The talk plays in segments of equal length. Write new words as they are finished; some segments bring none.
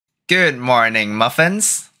Good morning,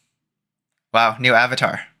 muffins. Wow, new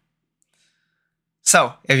avatar.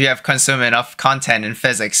 So, if you have consumed enough content in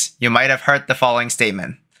physics, you might have heard the following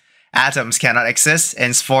statement. Atoms cannot exist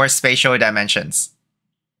in 4 spatial dimensions.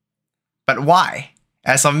 But why?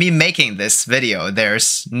 As of me making this video,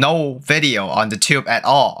 there's no video on the tube at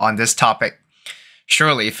all on this topic.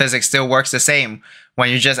 Surely physics still works the same when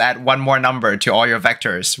you just add one more number to all your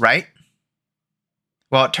vectors, right?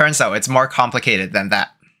 Well, it turns out it's more complicated than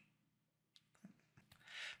that.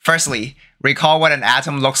 Firstly, recall what an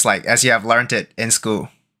atom looks like as you have learned it in school.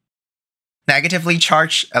 Negatively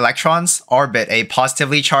charged electrons orbit a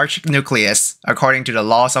positively charged nucleus according to the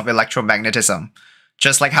laws of electromagnetism,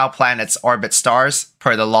 just like how planets orbit stars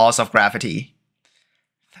per the laws of gravity.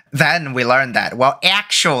 Then we learned that, well,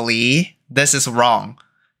 actually, this is wrong,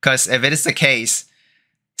 because if it is the case,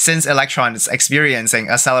 since electrons experiencing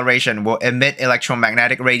acceleration will emit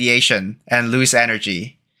electromagnetic radiation and lose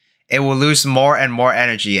energy, it will lose more and more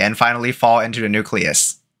energy and finally fall into the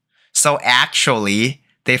nucleus. So actually,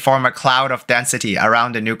 they form a cloud of density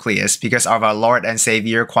around the nucleus because of our Lord and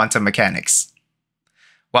Savior quantum mechanics.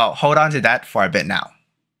 Well, hold on to that for a bit now.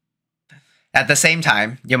 At the same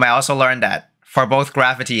time, you might also learn that for both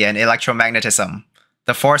gravity and electromagnetism,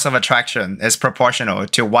 the force of attraction is proportional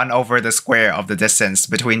to 1 over the square of the distance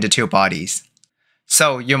between the two bodies.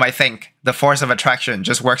 So you might think the force of attraction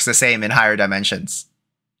just works the same in higher dimensions.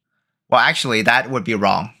 Well, actually, that would be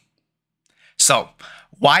wrong. So,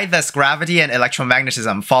 why does gravity and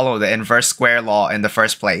electromagnetism follow the inverse square law in the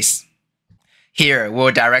first place? Here,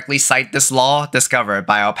 we'll directly cite this law discovered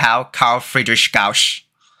by our pal Carl Friedrich Gauss.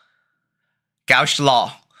 Gauss'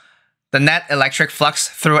 law. The net electric flux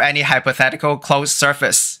through any hypothetical closed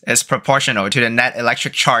surface is proportional to the net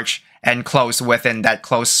electric charge enclosed within that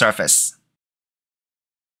closed surface.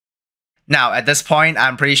 Now, at this point,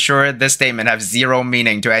 I'm pretty sure this statement has zero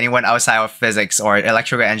meaning to anyone outside of physics or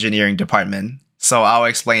electrical engineering department, so I'll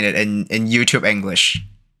explain it in YouTube English.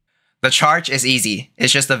 The charge is easy.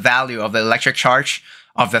 It's just the value of the electric charge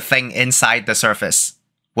of the thing inside the surface,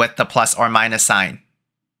 with the plus or minus sign.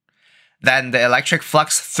 Then the electric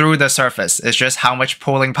flux through the surface is just how much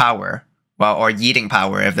pulling power, well, or yeeting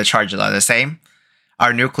power if the charges are the same,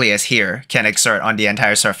 our nucleus here can exert on the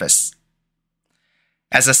entire surface.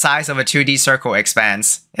 As the size of a 2D circle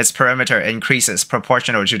expands, its perimeter increases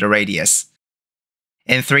proportional to the radius.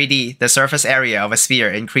 In 3D, the surface area of a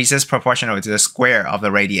sphere increases proportional to the square of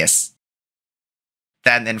the radius.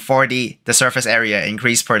 Then in 4D, the surface area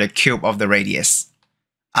increases per the cube of the radius.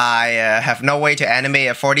 I have no way to animate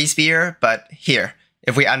a 4D sphere, but here,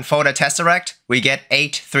 if we unfold a tesseract, we get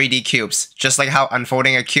 8 3D cubes, just like how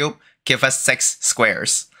unfolding a cube gives us 6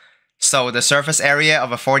 squares. So the surface area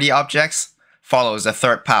of a 4D object follows the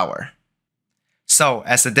third power. So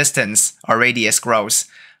as the distance or radius grows,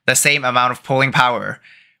 the same amount of pulling power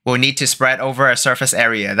will need to spread over a surface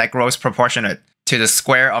area that grows proportionate to the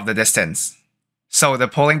square of the distance. So the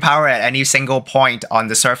pulling power at any single point on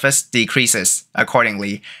the surface decreases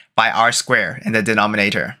accordingly by r squared in the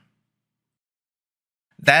denominator.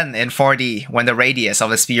 Then in 4D, when the radius of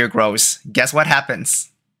the sphere grows, guess what happens?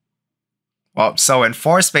 Well, so in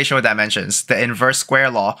 4 spatial dimensions, the inverse square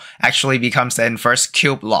law actually becomes the inverse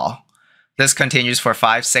cube law. This continues for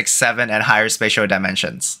 5, 6, 7, and higher spatial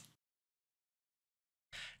dimensions.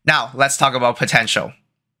 Now, let's talk about potential.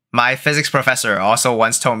 My physics professor also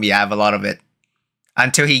once told me I have a lot of it,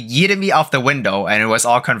 until he yeeted me off the window and it was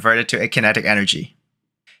all converted to kinetic energy.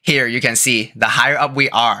 Here you can see, the higher up we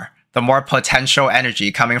are, the more potential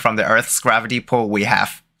energy coming from the Earth's gravity pull we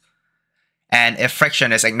have. And if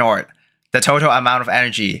friction is ignored, the total amount of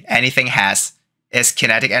energy anything has is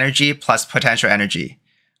kinetic energy plus potential energy,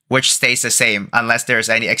 which stays the same unless there is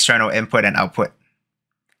any external input and output.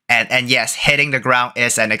 And yes, hitting the ground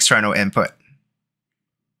is an external input.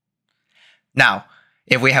 Now,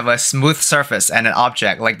 if we have a smooth surface and an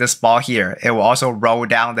object like this ball here, it will also roll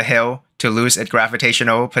down the hill to lose its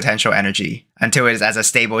gravitational potential energy until it is at a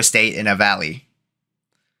stable state in a valley.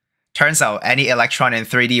 Turns out any electron in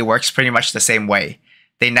 3D works pretty much the same way.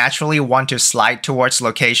 They naturally want to slide towards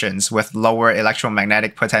locations with lower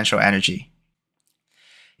electromagnetic potential energy.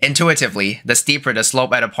 Intuitively, the steeper the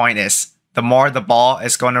slope at a point is, the more the ball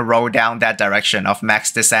is going to roll down that direction of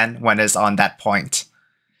max descent when it's on that point.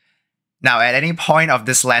 Now, at any point of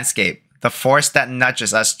this landscape, the force that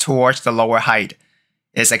nudges us towards the lower height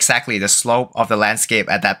is exactly the slope of the landscape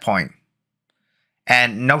at that point.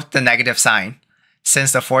 And note the negative sign,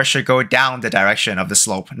 since the force should go down the direction of the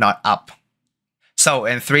slope, not up. So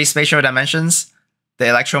in 3 spatial dimensions, the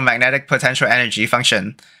electromagnetic potential energy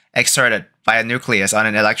function exerted by a nucleus on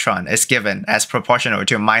an electron is given as proportional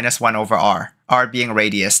to -1 over r, r being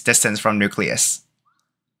radius, distance from nucleus.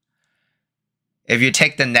 If you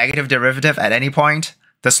take the negative derivative at any point,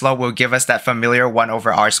 the slope will give us that familiar 1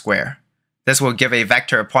 over r squared. This will give a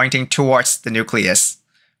vector pointing towards the nucleus,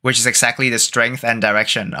 which is exactly the strength and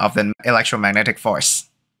direction of the electromagnetic force.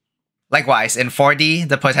 Likewise, in 4D,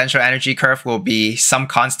 the potential energy curve will be some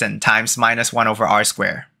constant times minus 1 over r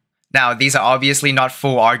squared. Now, these are obviously not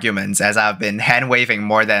full arguments, as I've been hand-waving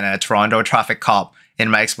more than a Toronto traffic cop in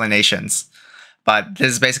my explanations, but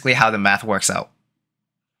this is basically how the math works out.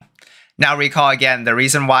 Now recall again, the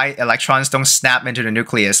reason why electrons don't snap into the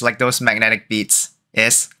nucleus like those magnetic beads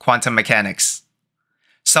is quantum mechanics.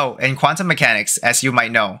 So, in quantum mechanics, as you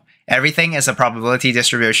might know, everything is a probability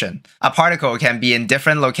distribution. A particle can be in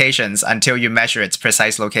different locations until you measure its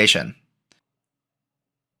precise location.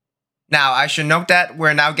 Now, I should note that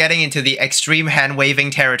we're now getting into the extreme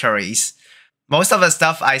hand-waving territories. Most of the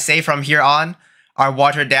stuff I say from here on are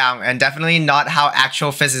watered down and definitely not how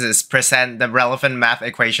actual physicists present the relevant math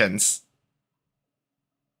equations.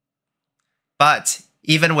 But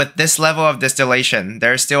even with this level of distillation,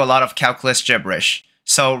 there's still a lot of calculus gibberish.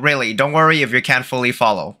 So really, don't worry if you can't fully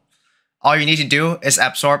follow. All you need to do is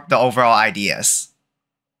absorb the overall ideas.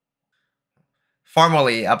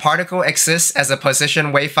 Formally, a particle exists as a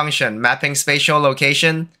position wave function mapping spatial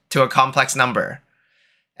location to a complex number.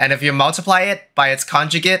 And if you multiply it by its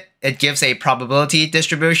conjugate, it gives a probability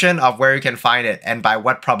distribution of where you can find it and by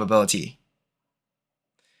what probability.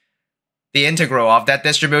 The integral of that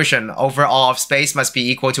distribution over all of space must be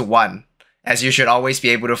equal to 1, as you should always be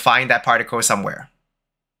able to find that particle somewhere.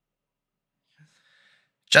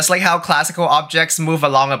 Just like how classical objects move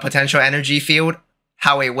along a potential energy field,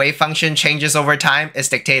 how a wave function changes over time is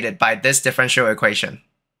dictated by this differential equation.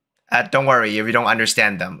 Don't worry if you don't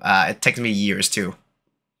understand them, it takes me years too.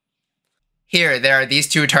 Here, there are these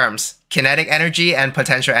two terms, kinetic energy and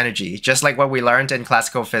potential energy, just like what we learned in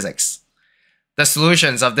classical physics. The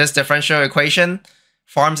solutions of this differential equation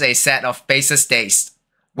forms a set of basis states,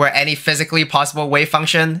 where any physically possible wave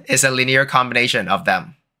function is a linear combination of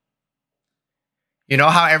them. You know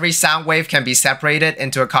how every sound wave can be separated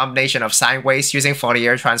into a combination of sine waves using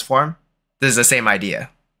Fourier transform? This is the same idea.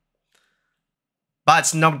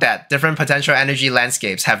 But note that different potential energy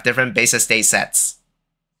landscapes have different basis state sets.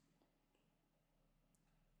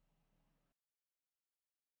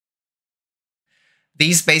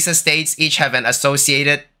 These basis states each have an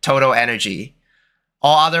associated total energy.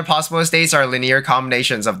 All other possible states are linear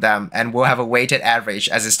combinations of them and will have a weighted average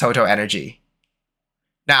as its total energy.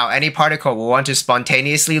 Now, any particle will want to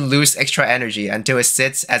spontaneously lose extra energy until it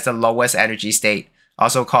sits as the lowest energy state,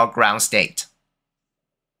 also called ground state.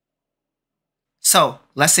 So,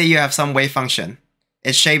 let's say you have some wave function.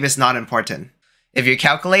 Its shape is not important. If you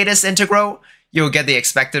calculate its integral, you'll get the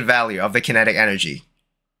expected value of the kinetic energy.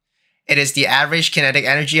 It is the average kinetic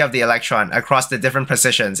energy of the electron across the different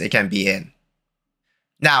positions it can be in.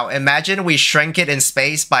 Now, imagine we shrink it in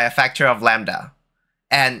space by a factor of lambda.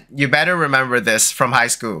 And you better remember this from high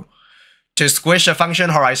school. To squish a function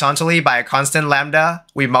horizontally by a constant lambda,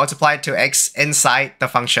 we multiply it to x inside the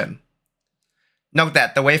function. Note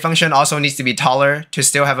that the wave function also needs to be taller to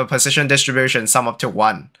still have a position distribution sum up to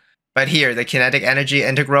 1. But here, the kinetic energy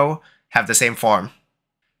integral have the same form.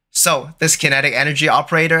 So, this kinetic energy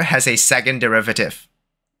operator has a second derivative.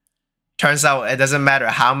 Turns out it doesn't matter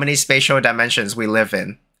how many spatial dimensions we live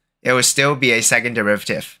in. It will still be a second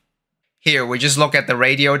derivative. Here, we just look at the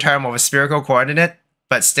radial term of a spherical coordinate,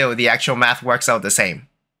 but still the actual math works out the same.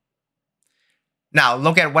 Now,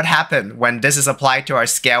 look at what happened when this is applied to our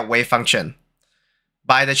scaled wave function.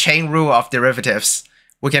 By the chain rule of derivatives,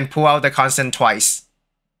 we can pull out the constant twice.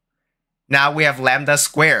 Now we have lambda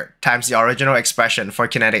squared times the original expression for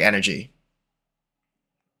kinetic energy.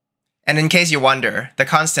 And in case you wonder, the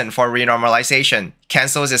constant for renormalization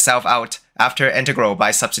cancels itself out after integral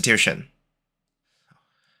by substitution.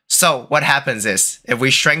 So what happens is, if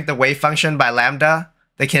we shrink the wave function by lambda,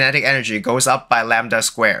 the kinetic energy goes up by lambda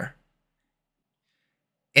squared.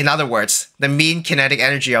 In other words, the mean kinetic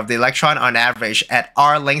energy of the electron on average at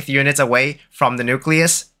r length units away from the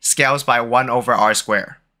nucleus scales by 1 over r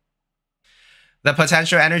squared. The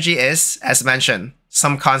potential energy is, as mentioned,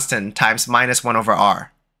 some constant times minus 1 over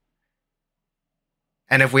r.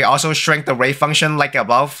 And if we also shrink the wave function like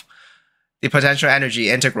above, the potential energy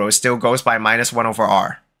integral still goes by minus 1 over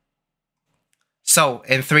r. So,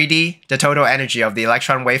 in 3D, the total energy of the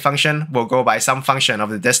electron wave function will go by some function of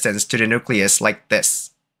the distance to the nucleus like this.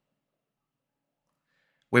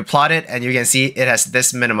 We plot it and you can see it has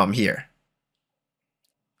this minimum here.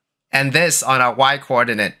 And this on our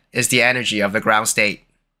y-coordinate is the energy of the ground state.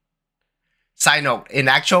 Side note, in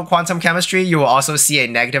actual quantum chemistry, you will also see a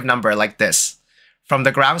negative number like this. From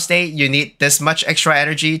the ground state, you need this much extra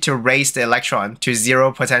energy to raise the electron to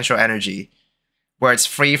 0 potential energy, where it's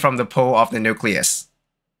free from the pull of the nucleus.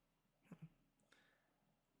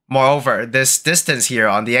 Moreover, this distance here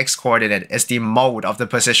on the x-coordinate is the mode of the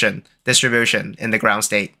position distribution in the ground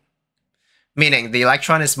state, meaning the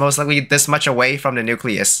electron is most likely this much away from the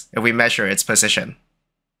nucleus if we measure its position.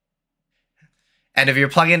 And if you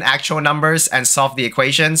plug in actual numbers and solve the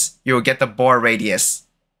equations, you will get the Bohr radius,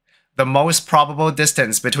 the most probable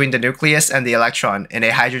distance between the nucleus and the electron in a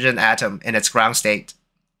hydrogen atom in its ground state.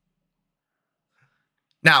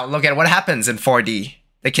 Now look at what happens in 4D.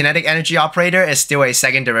 The kinetic energy operator is still a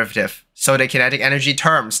second derivative, so the kinetic energy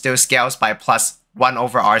term still scales by plus 1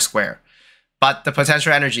 over r squared, but the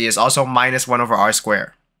potential energy is also minus 1 over r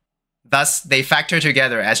squared. Thus, they factor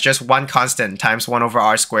together as just one constant times 1 over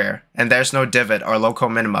r squared, and there's no divot or local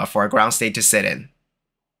minima for a ground state to sit in.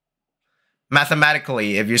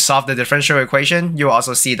 Mathematically, if you solve the differential equation, you'll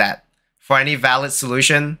also see that for any valid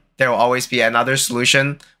solution, there will always be another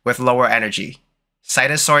solution with lower energy.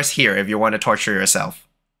 Cite a source here if you want to torture yourself.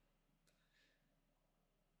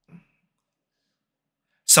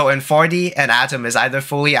 So in 4D, an atom is either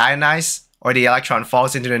fully ionized or the electron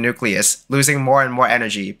falls into the nucleus, losing more and more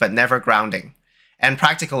energy, but never grounding. And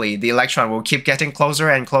practically, the electron will keep getting closer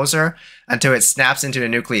and closer until it snaps into the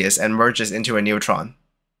nucleus and merges into a neutron.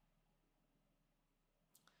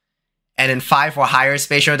 And in 5 or higher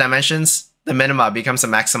spatial dimensions, the minima becomes a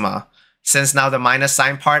maxima, since now the minus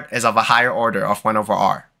sign part is of a higher order of 1 over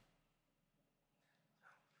r.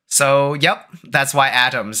 So yep, that's why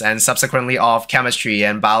atoms, and subsequently all of chemistry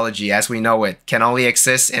and biology as we know it, can only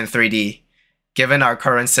exist in 3D, given our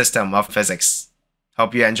current system of physics.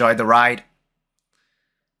 Hope you enjoyed the ride.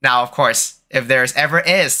 Now of course, if there's ever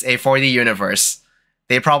is a 4D universe,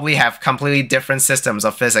 they probably have completely different systems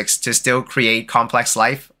of physics to still create complex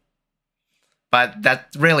life. But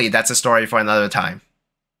that's a story for another time.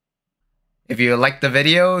 If you liked the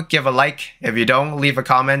video, give a like. If you don't, leave a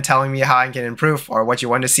comment telling me how I can improve or what you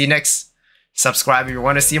want to see next. Subscribe if you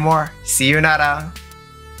want to see more. See you, nada!